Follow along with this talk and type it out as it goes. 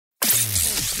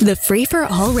The Free for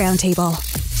All Roundtable.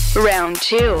 Round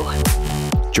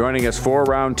 2. Joining us for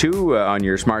round 2 on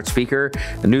your smart speaker,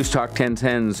 NEWSTALK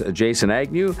 1010's Jason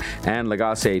Agnew and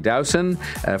Lagace Dowson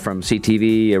from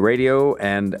CTV Radio,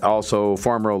 and also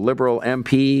former Liberal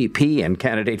MPP and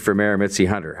candidate for Mayor Mitzie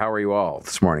Hunter. How are you all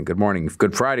this morning? Good morning.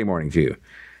 Good Friday morning to you.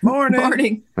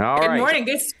 Morning. All Good right. morning.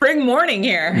 Good spring morning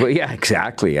here. Well, yeah,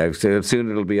 exactly.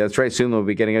 Soon it'll be. That's right. Soon they'll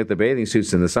be getting out the bathing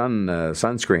suits and the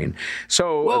sunscreen.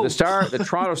 So the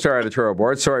Toronto Star editorial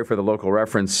board. Sorry for the local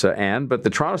reference, Anne, but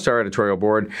the Toronto Star editorial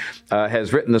board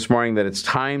has written this morning that it's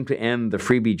time to end the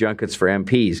freebie junkets for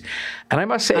MPs. And I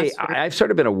must say, I've sort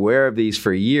of been aware of these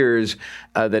for years.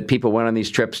 That people went on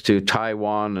these trips to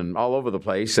Taiwan and all over the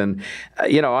place, and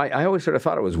I always sort of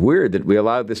thought it was weird that we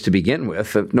allowed this to begin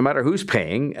with, no matter who's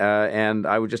paying. And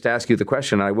I would just ask you the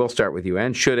question, and I will start with you,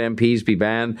 Anne. Should MPs be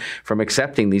banned from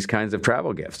accepting these kinds of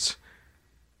travel gifts?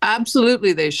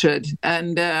 Absolutely, they should.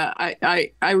 And I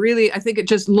think it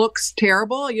just looks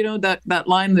terrible. You know, that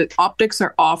line that optics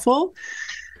are awful.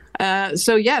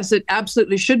 So yes, it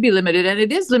absolutely should be limited, and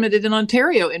it is limited in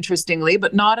Ontario, interestingly,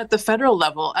 but not at the federal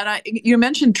level. And you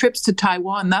mentioned trips to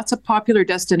Taiwan. That's a popular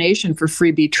destination for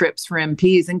freebie trips for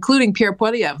MPs, including Pierre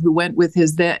Poilievre, who went with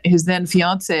his then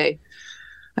fiancée,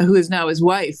 who is now his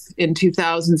wife, in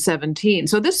 2017.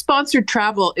 So this sponsored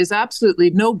travel is absolutely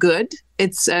no good.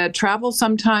 It's travel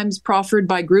sometimes proffered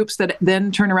by groups that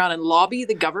then turn around and lobby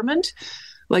the government,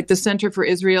 like the Center for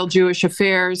Israel-Jewish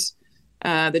Affairs,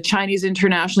 the Chinese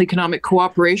International Economic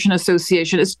Cooperation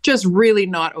Association. It's just really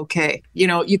not okay. You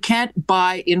know, you can't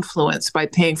buy influence by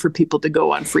paying for people to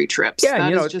go on free trips. Yeah,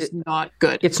 that is just not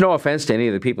good. It's no offense to any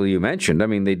of the people you mentioned. I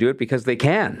mean, they do it because they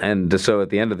can. And so at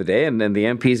the end of the day, and then the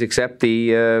MPs accept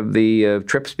the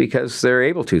trips because they're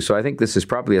able to. So I think this is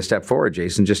probably a step forward,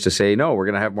 Jason, just to say, no, we're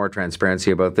going to have more transparency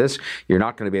about this. You're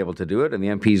not going to be able to do it, and the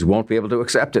MPs won't be able to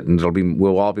accept it, and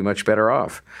we'll all be much better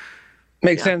off.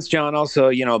 Makes sense, John.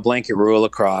 Also, a blanket rule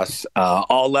across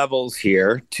all levels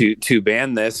here to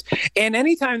ban this. And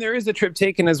anytime there is a trip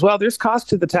taken as well, there's cost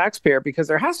to the taxpayer because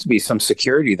there has to be some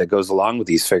security that goes along with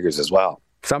these figures as well.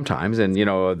 Sometimes. And,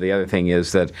 the other thing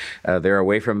is that they're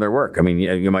away from their work. I mean,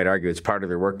 you might argue it's part of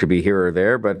their work to be here or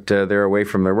there, but they're away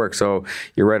from their work. So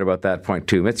you're right about that point,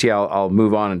 too. Mitzie, I'll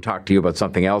move on and talk to you about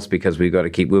something else because we've got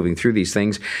to keep moving through these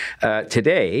things.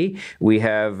 Today, we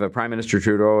have Prime Minister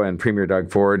Trudeau and Premier Doug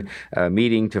Ford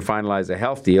meeting to finalize a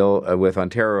health deal with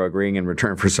Ontario agreeing in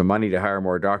return for some money to hire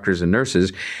more doctors and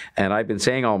nurses. And I've been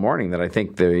saying all morning that I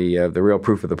think the real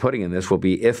proof of the pudding in this will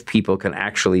be if people can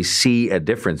actually see a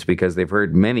difference, because they've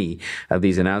heard many of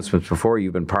these announcements before.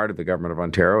 You've been part of the government of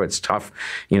Ontario. It's tough,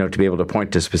 to be able to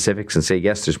point to specifics and say,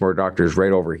 yes, there's more doctors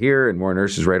right over here and more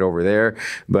nurses right over there.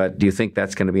 But do you think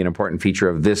that's going to be an important feature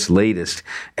of this latest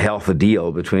health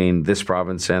deal between this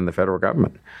province and the federal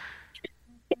government?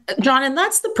 John, and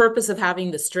that's the purpose of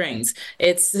having the strings.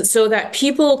 It's so that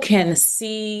people can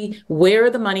see where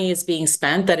the money is being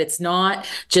spent, that it's not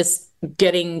just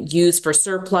getting used for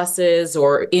surpluses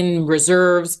or in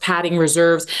reserves, padding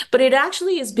reserves, but it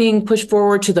actually is being pushed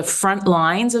forward to the front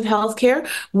lines of healthcare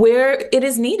where it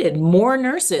is needed. More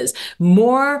nurses,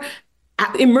 more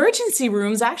emergency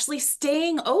rooms actually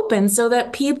staying open so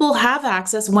that people have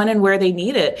access when and where they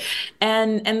need it.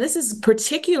 And this is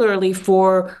particularly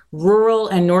for rural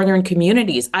and northern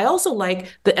communities. I also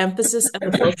like the emphasis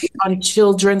and the focus on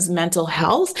children's mental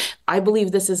health. I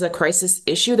believe this is a crisis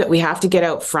issue that we have to get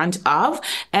out front of.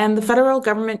 And the federal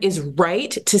government is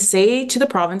right to say to the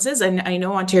provinces, and I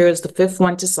know Ontario is the fifth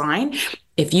one to sign,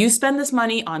 if you spend this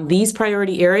money on these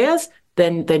priority areas,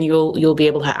 then you'll be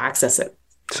able to access it.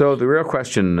 So the real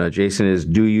question, Jason, is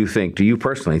do you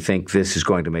personally think this is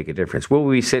going to make a difference? Will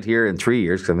we sit here in 3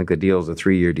 years, because I think the deal is a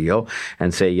 3-year deal,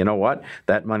 and say, you know what,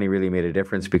 that money really made a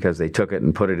difference because they took it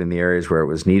and put it in the areas where it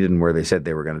was needed and where they said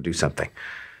they were going to do something?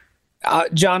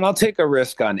 John, I'll take a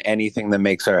risk on anything that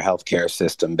makes our healthcare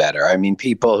system better. I mean,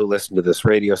 people who listen to this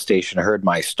radio station heard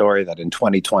my story that in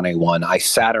 2021, I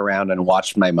sat around and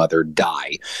watched my mother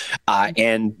die.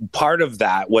 And part of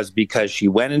that was because she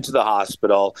went into the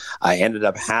hospital. I ended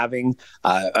up having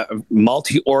a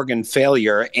multi-organ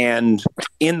failure. And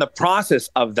in the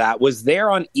process of that, was there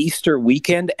on Easter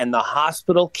weekend, and the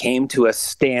hospital came to a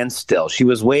standstill. She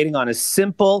was waiting on a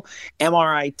simple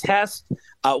MRI test.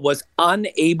 Was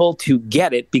unable to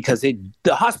get it because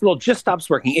the hospital just stops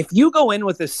working. If you go in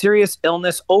with a serious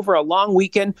illness over a long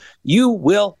weekend, you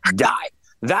will die.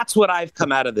 That's what I've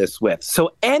come out of this with. So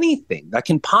anything that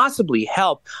can possibly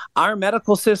help our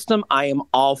medical system, I am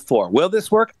all for. Will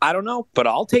this work? I don't know, but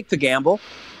I'll take the gamble.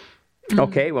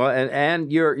 Okay, well,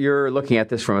 and you're looking at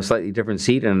this from a slightly different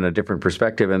seat and a different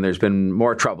perspective, and there's been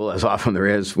more trouble, as often there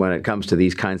is, when it comes to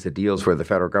these kinds of deals where the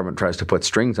federal government tries to put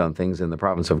strings on things in the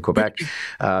province of Quebec.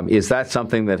 Is that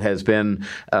something that has been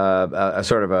a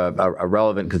sort of a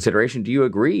relevant consideration? Do you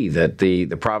agree that the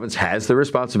province has the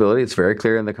responsibility? It's very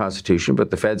clear in the Constitution, but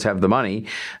the feds have the money.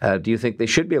 Do you think they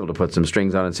should be able to put some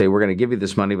strings on and say, we're going to give you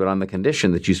this money, but on the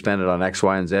condition that you spend it on X,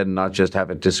 Y, and Z, and not just have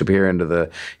it disappear into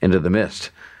the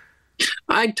mist?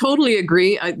 I totally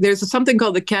agree. There's something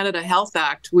called the Canada Health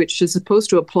Act, which is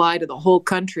supposed to apply to the whole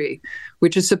country,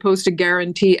 which is supposed to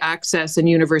guarantee access and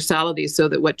universality so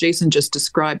that what Jason just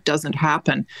described doesn't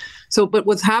happen. But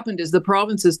what's happened is the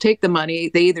provinces take the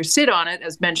money, they either sit on it,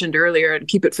 as mentioned earlier, and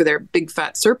keep it for their big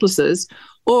fat surpluses,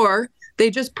 or they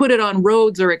just put it on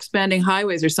roads or expanding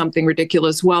highways or something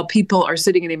ridiculous while people are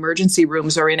sitting in emergency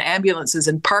rooms or in ambulances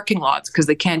in parking lots because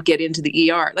they can't get into the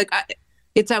ER.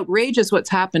 It's outrageous what's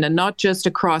happened, and not just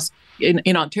across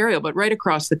in Ontario, but right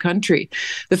across the country.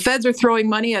 The feds are throwing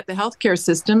money at the healthcare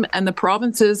system, and the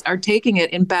provinces are taking it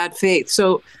in bad faith.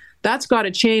 So that's got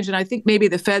to change, and I think maybe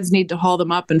the feds need to haul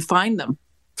them up and fine them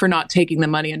for not taking the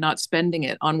money and not spending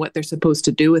it on what they're supposed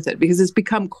to do with it, because it's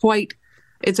become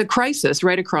it's a crisis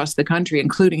right across the country,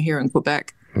 including here in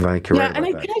Quebec. Right, can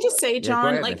I just say,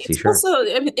 John, it's also,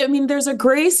 there's a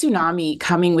gray tsunami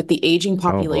coming with the aging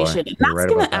population, and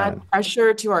that's going to add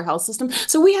pressure to our health system.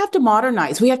 So we have to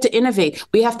modernize, we have to innovate,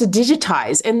 we have to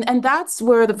digitize. And that's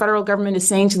where the federal government is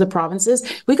saying to the provinces,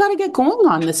 we got to get going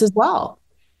on this as well.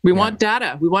 We want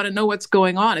data. We want to know what's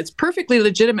going on. It's perfectly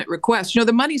legitimate request.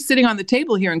 The money's sitting on the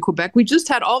table here in Quebec. We just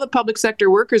had all the public sector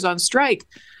workers on strike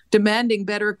demanding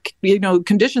better,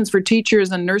 conditions for teachers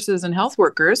and nurses and health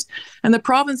workers. And the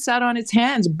province sat on its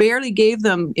hands, barely gave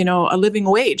them, a living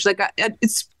wage.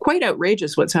 It's quite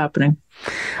outrageous what's happening.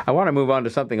 I want to move on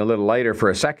to something a little lighter for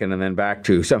a second and then back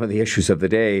to some of the issues of the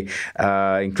day,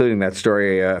 including that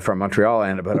story from Montreal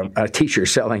and about a teacher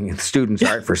selling students'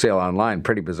 art for sale online.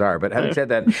 Pretty bizarre. But having said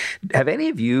that, have any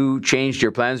of you changed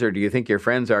your plans, or do you think your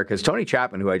friends are? Because Tony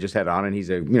Chapman, who I just had on, and he's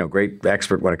a great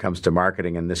expert when it comes to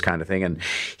marketing and this kind of thing, and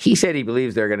he said he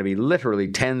believes there are going to be literally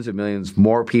tens of millions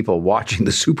more people watching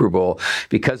the Super Bowl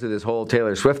because of this whole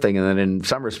Taylor Swift thing. And then in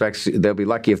some respects, they'll be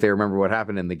lucky if they remember what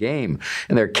happened in the game.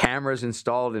 And there are cameras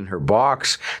installed in her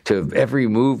box to every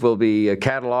move will be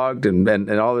cataloged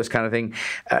and all this kind of thing.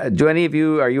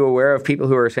 Are you aware of people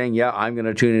who are saying, yeah, I'm going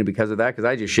to tune in because of that? Because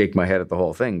I just shake my head at the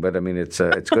whole thing. But I mean, it's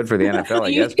good for the NFL,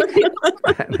 I guess.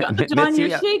 John,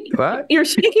 you're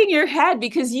shaking your head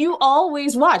because you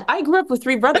always watch. I grew up with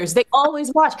three brothers. They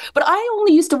always watch. But I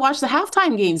only used to watch the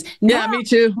halftime games. Now, me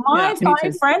too. My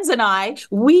five friends and I,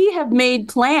 we have made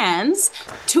plans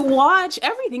to watch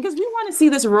everything because we want to see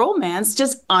this romance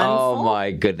just unfold. Oh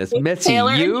my goodness, Mitzie,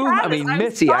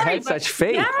 Mitzie, I had such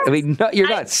faith. Yes. I mean, you're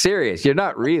not serious. You're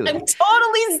not really. I'm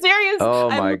totally serious. Oh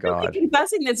my God. I'm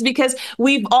confessing this because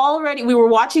we were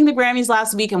watching the Grammys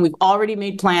last week and we've already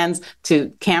made plans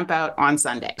to camp out on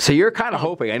Sunday. So you're kind of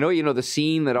hoping. I know the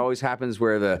scene that always happens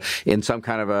where in some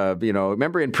kind of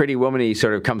remember in Pretty Woman, he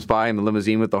sort of comes by in the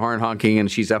limousine with the horn honking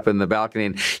and she's up in the balcony,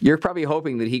 and you're probably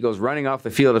hoping that he goes running off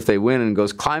the field if they win and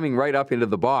goes climbing right up into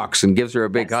the box and gives her a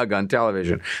big hug on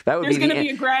television. That would There's going to be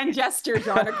a grand gesture,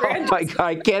 John. My God,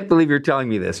 I can't believe you're telling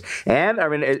me this. And I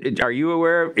mean, are you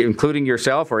aware, including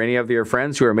yourself or any of your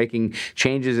friends who are making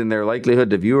changes in their likelihood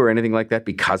to view or anything like that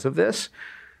because of this?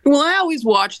 Well, I always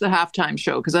watch the halftime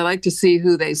show because I like to see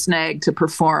who they snag to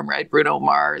perform, right? Bruno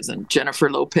Mars and Jennifer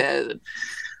Lopez. And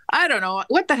I don't know.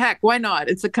 What the heck? Why not?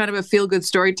 It's a kind of a feel-good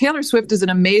story. Taylor Swift is an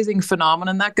amazing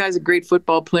phenomenon. That guy's a great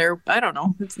football player. I don't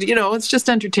know. It's just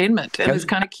entertainment, and it's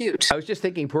kind of cute. I was just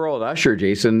thinking poor old Usher,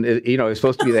 Jason, is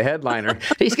supposed to be the headliner.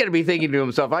 He's going to be thinking to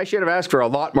himself, I should have asked for a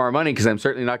lot more money because I'm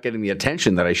certainly not getting the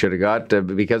attention that I should have got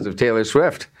because of Taylor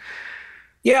Swift.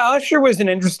 Yeah, Usher was an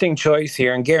interesting choice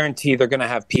here, and guarantee they're going to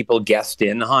have people guest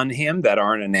in on him that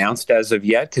aren't announced as of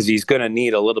yet because he's going to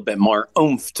need a little bit more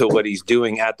oomph to what he's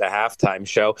doing at the halftime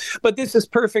show. But this is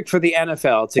perfect for the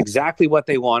NFL. It's exactly what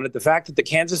they wanted. The fact that the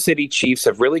Kansas City Chiefs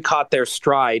have really caught their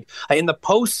stride in the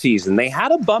postseason. They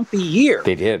had a bumpy year.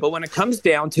 They did. But when it comes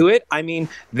down to it, I mean,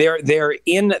 they're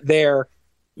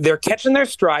catching their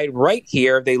stride right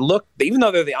here. They look, even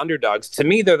though they're the underdogs, to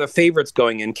me, they're the favorites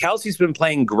going in. Kelsey's been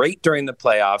playing great during the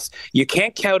playoffs. You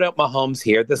can't count out Mahomes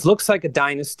here. This looks like a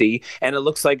dynasty, and it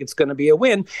looks like it's going to be a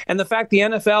win. And the fact the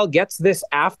NFL gets this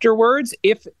afterwards,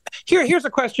 here's a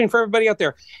question for everybody out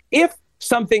there. If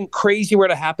something crazy were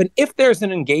to happen, if there's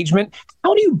an engagement,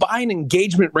 how do you buy an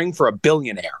engagement ring for a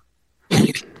billionaire?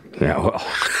 Yeah, well,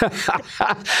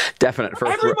 definite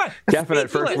first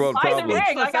world problem.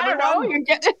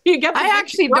 I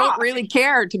actually don't really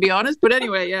care, to be honest. But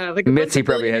anyway, yeah. Like Mitzie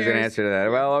probably has an answer to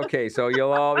that. Well, okay, so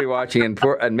you'll all be watching, and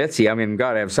Mitzie, I mean,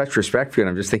 God, I have such respect for you, and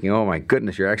I'm just thinking, oh my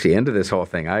goodness, you're actually into this whole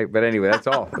thing. But anyway, that's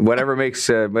all. Whatever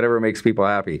makes people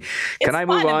happy. Can I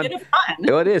move on?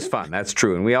 Well, it is fun. That's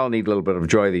true, and we all need a little bit of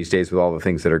joy these days with all the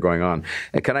things that are going on.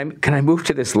 Can I move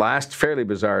to this last fairly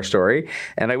bizarre story?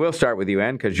 And I will start with you,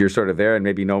 Anne, because you're sort of there and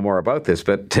maybe know more about this.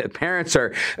 But parents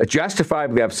are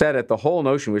justifiably upset at the whole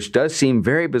notion, which does seem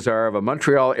very bizarre, of a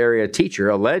Montreal area teacher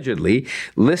allegedly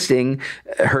listing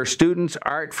her students'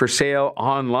 art for sale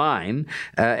online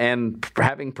and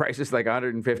having prices like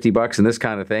 $150 and this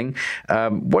kind of thing.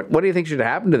 What do you think should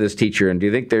happen to this teacher? And do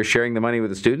you think they're sharing the money with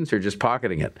the students or just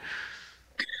pocketing it?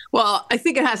 Well, I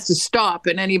think it has to stop,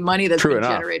 and any money that's been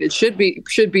generated should be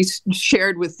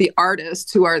shared with the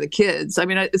artists, who are the kids. I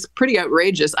mean, it's pretty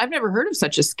outrageous. I've never heard of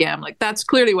such a scam. Like, that's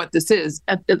clearly what this is,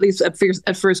 at least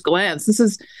at first glance. This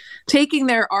is taking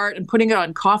their art and putting it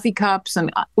on coffee cups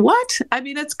and what? I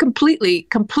mean, it's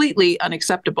completely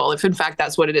unacceptable, if in fact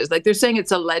that's what it is. Like, they're saying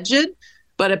it's alleged,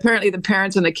 but apparently the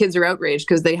parents and the kids are outraged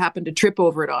because they happen to trip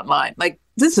over it online. Like,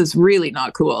 this is really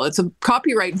not cool. It's a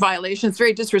copyright violation. It's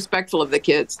very disrespectful of the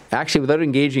kids. Actually, without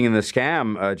engaging in the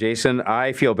scam, Jason,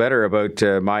 I feel better about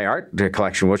my art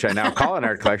collection, which I now call an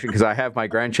art collection because I have my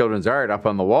grandchildren's art up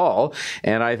on the wall.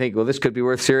 And I think, well, this could be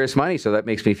worth serious money. So that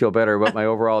makes me feel better about my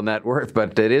overall net worth.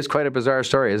 But it is quite a bizarre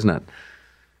story, isn't it?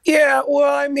 Yeah,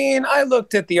 well, I mean, I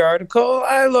looked at the article.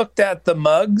 I looked at the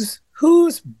mugs.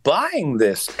 Who's buying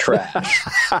this trash?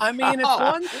 I mean, it's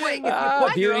one thing.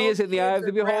 Beauty is in the eye of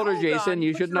the beholder, Jason.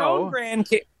 You should know.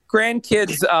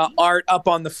 Grandkids' art up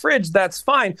on the fridge, that's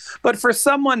fine. But for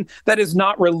someone that is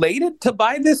not related to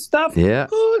buy this stuff,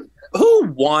 who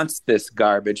wants this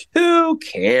garbage? Who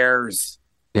cares?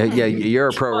 Yeah, you're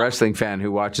a pro wrestling fan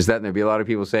who watches that, and there'd be a lot of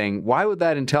people saying, why would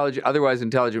that otherwise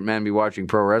intelligent man be watching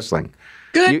pro wrestling?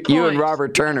 Good point. You and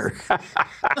Robert Turner.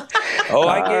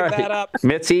 I gave that up.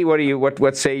 Mitzie,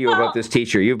 what say you about this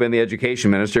teacher? You've been the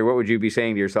education minister. What would you be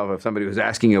saying to yourself if somebody was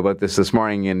asking you about this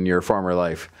morning in your former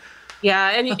life?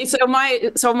 Yeah, and so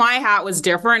my hat was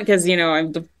different because,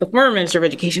 I'm the former minister of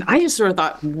education. I just sort of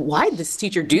thought, why did this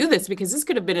teacher do this? Because this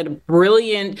could have been a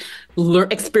brilliant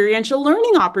experiential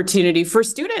learning opportunity for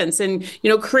students, and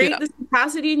create this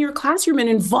capacity in your classroom and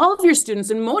involve your students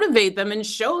and motivate them and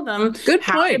show them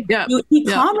how to do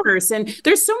e-commerce. And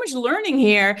there's so much learning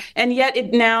here, and yet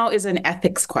it now is an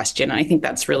ethics question. I think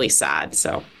that's really sad.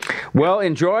 So, well,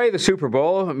 enjoy the Super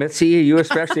Bowl, Mitzie. You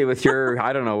especially with your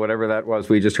I don't know whatever that was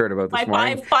we just heard about.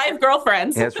 My five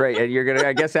girlfriends. That's right. And you're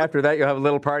I guess after that, you'll have a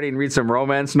little party and read some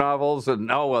romance novels. And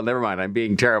never mind. I'm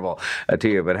being terrible to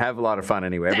you, but have a lot of fun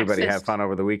anyway. Everybody have fun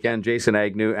over the weekend. Jason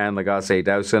Agnew and Lagace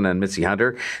Dowson and Mitzie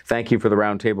Hunter, thank you for the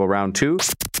roundtable round 2.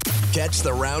 Catch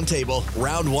the roundtable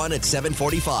round 1 at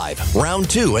 7:45, round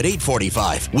 2 at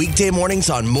 8:45. Weekday mornings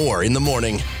on More in the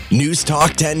Morning. News Talk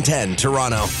 1010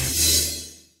 Toronto.